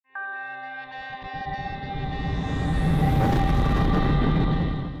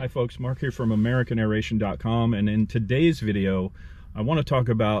Hi folks, Mark here from AmericanAeration.com, and in today's video I want to talk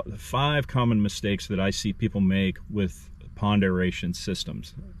about the 5 common mistakes that I see people make with pond aeration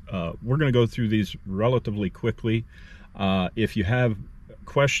systems. We're going to go through these relatively quickly. If you have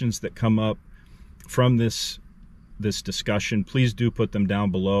questions that come up from this discussion, please do put them down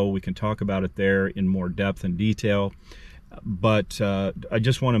below. We can talk about it there in more depth and detail. But I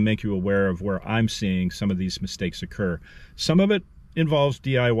just want to make you aware of where I'm seeing some of these mistakes occur. Some of it involves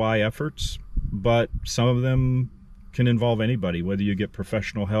DIY efforts, but some of them can involve anybody, whether you get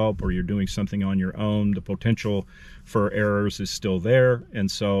professional help or you're doing something on your own. The potential for errors is still there,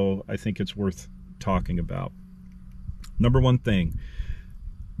 and so I think it's worth talking about. Number one thing,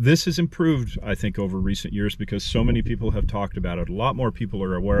 this has improved, I think, over recent years because so many people have talked about it. A lot more people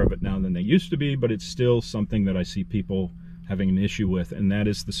are aware of it now than they used to be, but it's still something that I see people having an issue with, and that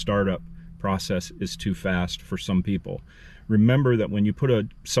is the startup process is too fast for some people. Remember that when you put a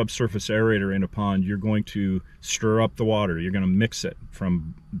subsurface aerator in a pond, you're going to stir up the water. You're going to mix it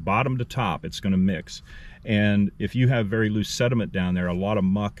from bottom to top. It's going to mix. And if you have very loose sediment down there, a lot of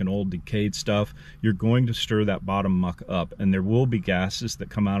muck and old decayed stuff, you're going to stir that bottom muck up. And there will be gases that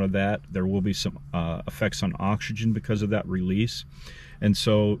come out of that. There will be some effects on oxygen because of that release. And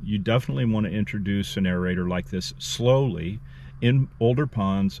so you definitely want to introduce an aerator like this slowly in older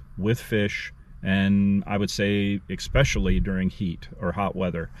ponds with fish, and I would say especially during heat or hot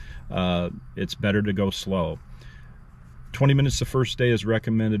weather. It's better to go slow. 20 minutes the first day is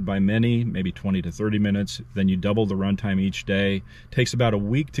recommended by many, maybe 20 to 30 minutes. Then you double the runtime each day. Takes about a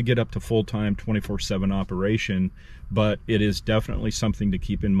week to get up to full-time 24/7 operation, but it is definitely something to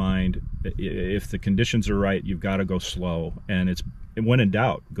keep in mind. If the conditions are right, you've got to go slow, and when in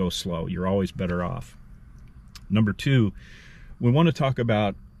doubt, go slow. You're always better off. Number 2, we want to talk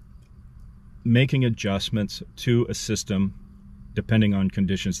about making adjustments to a system depending on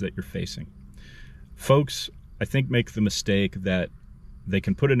conditions that you're facing. Folks, I think, make the mistake that they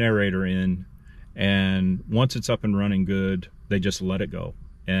can put an aerator in, and once it's up and running good, they just let it go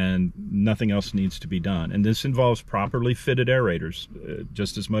and nothing else needs to be done. And this involves properly fitted aerators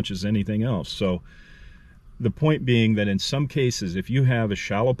just as much as anything else. So the point being that in some cases, if you have a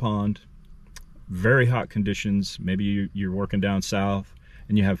shallow pond, very hot conditions, maybe you're working down south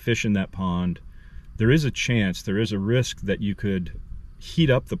and you have fish in that pond, there is a chance, there is a risk that you could heat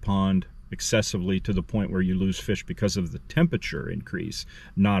up the pond excessively to the point where you lose fish because of the temperature increase,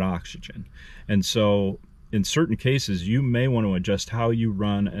 not oxygen. And so in certain cases, you may want to adjust how you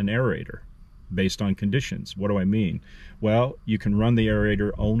run an aerator based on conditions. What do I mean? Well, you can run the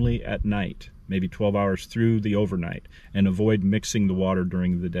aerator only at night, maybe 12 hours through the overnight, and avoid mixing the water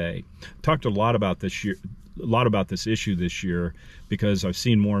during the day. Talked a lot about this issue this year because I've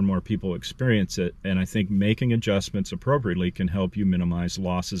seen more and more people experience it, and I think making adjustments appropriately can help you minimize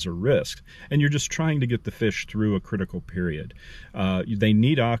losses or risks. And you're just trying to get the fish through a critical period. They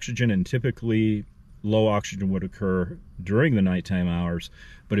need oxygen, and typically low oxygen would occur during the nighttime hours,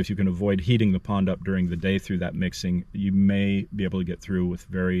 but if you can avoid heating the pond up during the day through that mixing, you may be able to get through with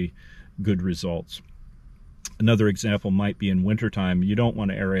very good results. Another example might be in wintertime. You don't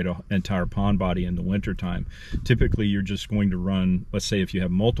want to aerate an entire pond body in the wintertime. Typically, you're just going to run, let's say if you have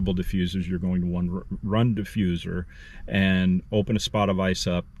multiple diffusers, you're going to run diffuser and open a spot of ice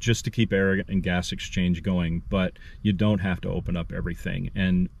up just to keep air and gas exchange going, but you don't have to open up everything.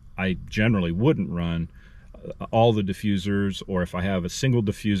 And I generally wouldn't run all the diffusers, or if I have a single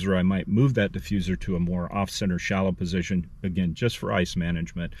diffuser, I might move that diffuser to a more off-center shallow position, again, just for ice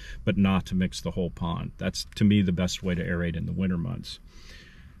management, but not to mix the whole pond. That's, to me, the best way to aerate in the winter months.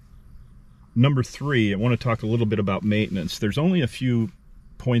 Number 3, I want to talk a little bit about maintenance. There's only a few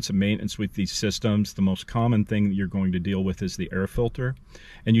points of maintenance with these systems. The most common thing that you're going to deal with is the air filter,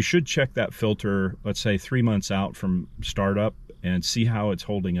 and you should check that filter, let's say 3 months out from startup, and see how it's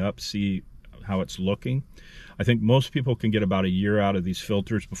holding up, see how it's looking. I think most people can get about a year out of these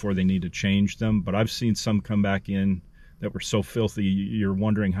filters before they need to change them, but I've seen some come back in that were so filthy you're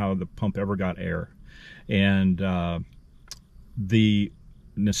wondering how the pump ever got air. And the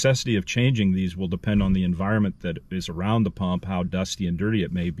necessity of changing these will depend on the environment that is around the pump, how dusty and dirty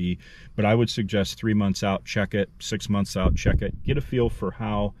it may be, but I would suggest 3 months out, check it, 6 months out, check it, get a feel for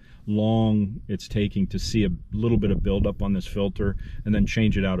how long it's taking to see a little bit of buildup on this filter, and then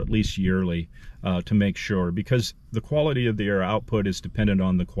change it out at least yearly to make sure, because the quality of the air output is dependent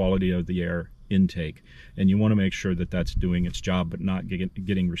on the quality of the air intake, and you want to make sure that that's doing its job but not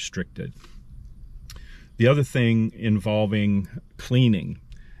getting restricted. The other thing involving cleaning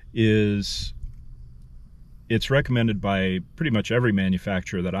is it's recommended by pretty much every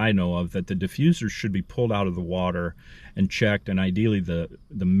manufacturer that I know of that the diffusers should be pulled out of the water and checked, and ideally the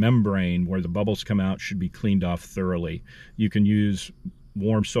membrane where the bubbles come out should be cleaned off thoroughly. You can use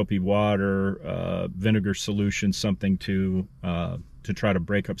warm soapy water, vinegar solution, something to try to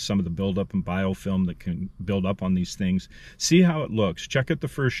break up some of the buildup and biofilm that can build up on these things. See how it looks. Check it the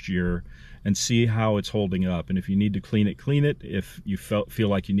first year and see how it's holding up. And if you need to clean it, clean it. If you feel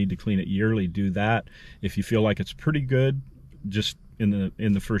like you need to clean it yearly, do that. If you feel like it's pretty good, just in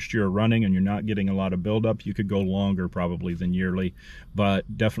the first year of running and you're not getting a lot of buildup, you could go longer probably than yearly.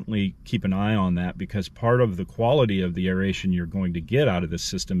 But definitely keep an eye on that, because part of the quality of the aeration you're going to get out of this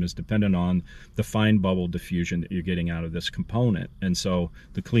system is dependent on the fine bubble diffusion that you're getting out of this component. And so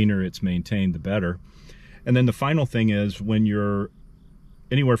the cleaner it's maintained, the better. And then the final thing is, when you're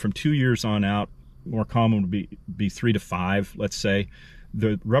anywhere from 2 years on out, more common would be 3 to 5, let's say,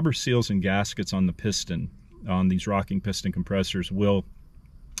 the rubber seals and gaskets on the piston, on these rocking piston compressors, will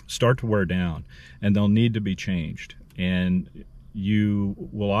start to wear down and they'll need to be changed. And you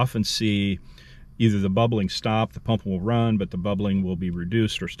will often see either the bubbling stop, the pump will run, but the bubbling will be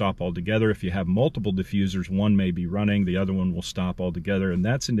reduced or stop altogether. If you have multiple diffusers, one may be running, the other one will stop altogether, and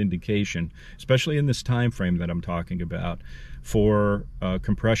that's an indication, especially in this time frame that I'm talking about, for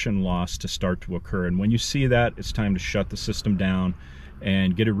compression loss to start to occur. And when you see that, it's time to shut the system down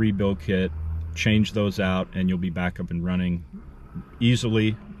and get a rebuild kit, change those out, and you'll be back up and running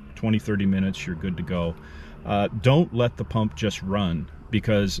easily. 20-30 minutes, you're good to go. Don't let the pump just run,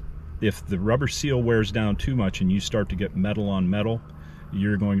 because if the rubber seal wears down too much and you start to get metal on metal,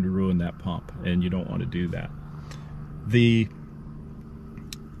 you're going to ruin that pump, and you don't want to do that.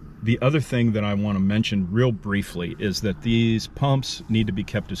 The other thing that I want to mention real briefly is that these pumps need to be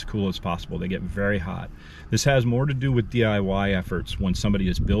kept as cool as possible. They get very hot. This has more to do with DIY efforts when somebody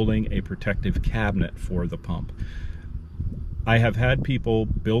is building a protective cabinet for the pump. I have had people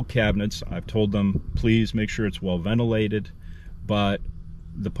build cabinets. I've told them, please make sure it's well ventilated, but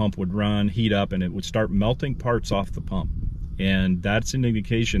the pump would run, heat up, and it would start melting parts off the pump. And that's an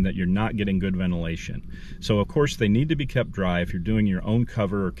indication that you're not getting good ventilation. So of course they need to be kept dry. If you're doing your own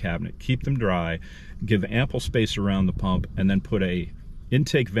cover or cabinet, keep them dry, give ample space around the pump, and then put a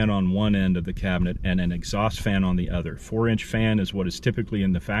intake vent on one end of the cabinet and an exhaust fan on the other. 4-inch fan is what is typically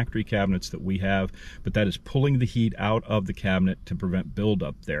in the factory cabinets that we have, but that is pulling the heat out of the cabinet to prevent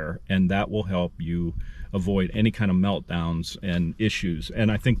buildup there, and that will help you avoid any kind of meltdowns and issues.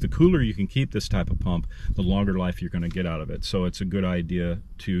 And I think the cooler you can keep this type of pump, the longer life you're going to get out of it. So it's a good idea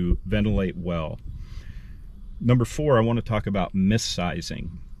to ventilate well. Number 4, I want to talk about missizing.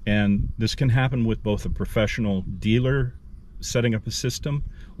 And this can happen with both a professional dealer setting up a system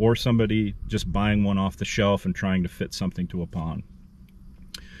or somebody just buying one off the shelf and trying to fit something to a pond.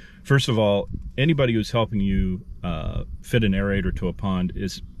 First of all, anybody who's helping you fit an aerator to a pond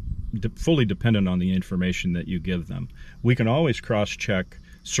is fully dependent on the information that you give them. We can always cross-check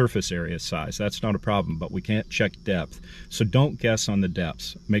surface area size. That's not a problem, but we can't check depth. So don't guess on the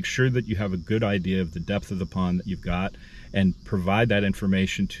depths. Make sure that you have a good idea of the depth of the pond that you've got and provide that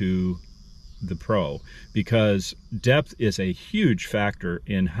information to the pro, because depth is a huge factor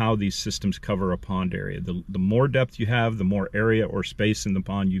in how these systems cover a pond area. The more depth you have, the more area or space in the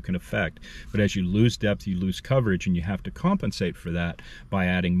pond you can affect. But as you lose depth, you lose coverage, and you have to compensate for that by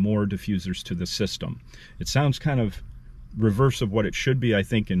adding more diffusers to the system. It sounds kind of reverse of what it should be, I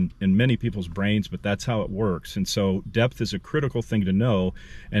think, in many people's brains, but that's how it works. And so depth is a critical thing to know.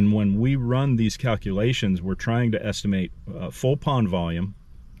 And when we run these calculations, we're trying to estimate full pond volume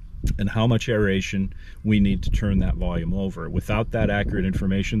and how much aeration we need to turn that volume over. Without that accurate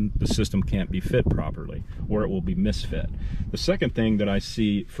information, the system can't be fit properly, or it will be misfit. The second thing that I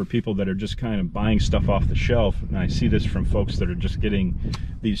see for people that are just kind of buying stuff off the shelf, and I see this from folks that are just getting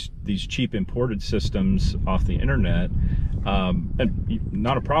these cheap imported systems off the internet, and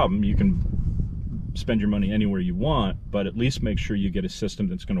not a problem, you can spend your money anywhere you want, but at least make sure you get a system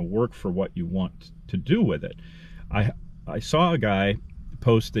that's going to work for what you want to do with it. I saw a guy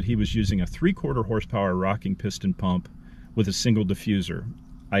post that he was using a 3/4 horsepower rocking piston pump with a single diffuser.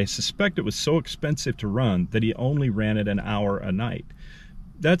 I suspect it was so expensive to run that he only ran it an hour a night.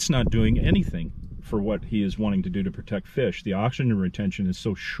 That's not doing anything for what he is wanting to do to protect fish. The oxygen retention is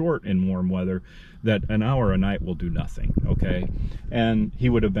so short in warm weather that an hour a night will do nothing, okay? And he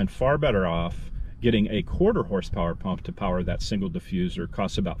would have been far better off getting a 1/4 horsepower pump to power that single diffuser.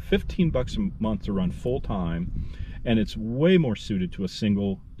 Costs about $15 a month to run full time, and it's way more suited to a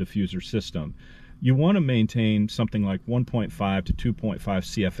single diffuser system. You want to maintain something like 1.5 to 2.5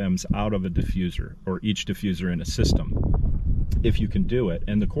 CFMs out of a diffuser, or each diffuser in a system. if you can do it,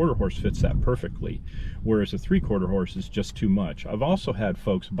 and the 1/4 horse fits that perfectly, whereas a 3/4 horse is just too much. I've also had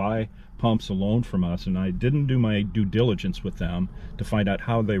folks buy pumps alone from us, and I didn't do my due diligence with them to find out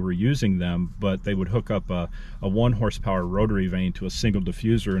how they were using them, but they would hook up a 1 horsepower rotary vane to a single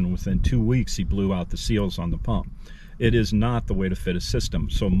diffuser, and within 2 weeks he blew out the seals on the pump. It is not the way to fit a system.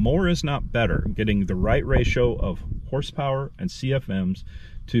 So more is not better. Getting the right ratio of horsepower and CFMs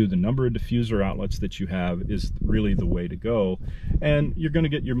to the number of diffuser outlets that you have is really the way to go, and you're going to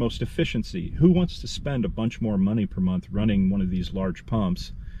get your most efficiency. Who wants to spend a bunch more money per month running one of these large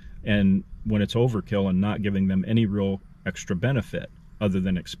pumps, and when it's overkill and not giving them any real extra benefit other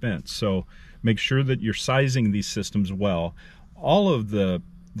than expense? So make sure that you're sizing these systems well. All of the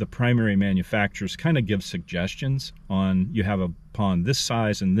primary manufacturers kind of give suggestions on, you have a pond this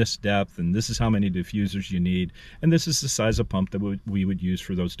size and this depth, and this is how many diffusers you need, and this is the size of pump that we would use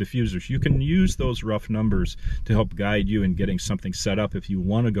for those diffusers. You can use those rough numbers to help guide you in getting something set up. If you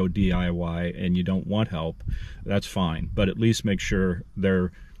want to go DIY and you don't want help, that's fine, but at least make sure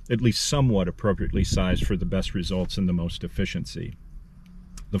they're at least somewhat appropriately sized for the best results and the most efficiency.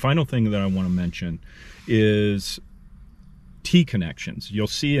 The final thing that I want to mention is T connections. You'll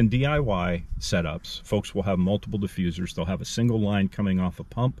see in DIY setups, folks will have multiple diffusers. They'll have a single line coming off a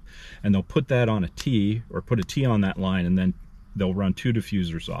pump, and they'll put that on a T, or put a T on that line, and then they'll run 2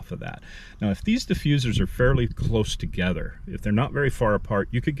 diffusers off of that. Now, if these diffusers are fairly close together, if they're not very far apart,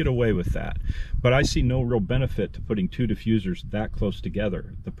 you could get away with that. But I see no real benefit to putting 2 diffusers that close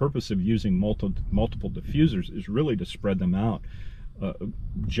together. The purpose of using multiple diffusers is really to spread them out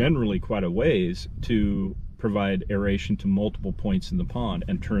generally quite a ways, to provide aeration to multiple points in the pond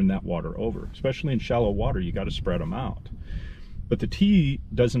and turn that water over. Especially in shallow water, you got to spread them out. But the T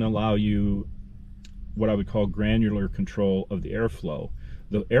doesn't allow you what I would call granular control of the airflow.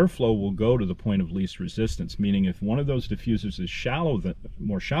 The airflow will go to the point of least resistance, meaning if one of those diffusers is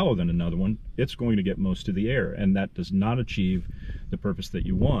more shallow than another one, it's going to get most of the air, and that does not achieve the purpose that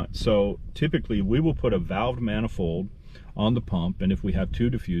you want. So typically we will put a valved manifold on the pump, and if we have 2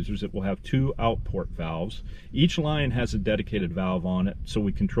 diffusers, it will have 2 outport valves. Each line has a dedicated valve on it, so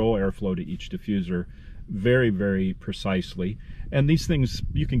we control airflow to each diffuser very, very precisely. And these things,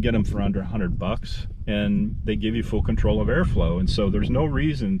 you can get them for under $100, and they give you full control of airflow. And so there's no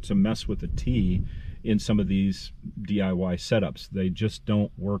reason to mess with the T in some of these DIY setups. They just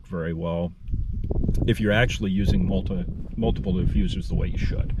don't work very well if you're actually using multiple diffusers the way you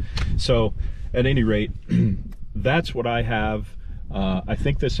should. So at any rate, that's what I have. I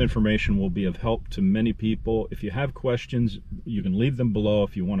think this information will be of help to many people. If you have questions, you can leave them below.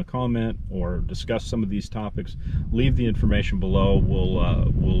 If you want to comment or discuss some of these topics, leave the information below.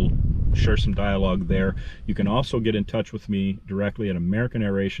 We'll share some dialogue there. You can also get in touch with me directly at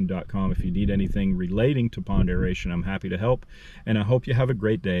americanaeration.com if you need anything relating to pond aeration. I'm happy to help, and I hope you have a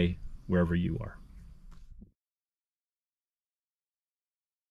great day wherever you are.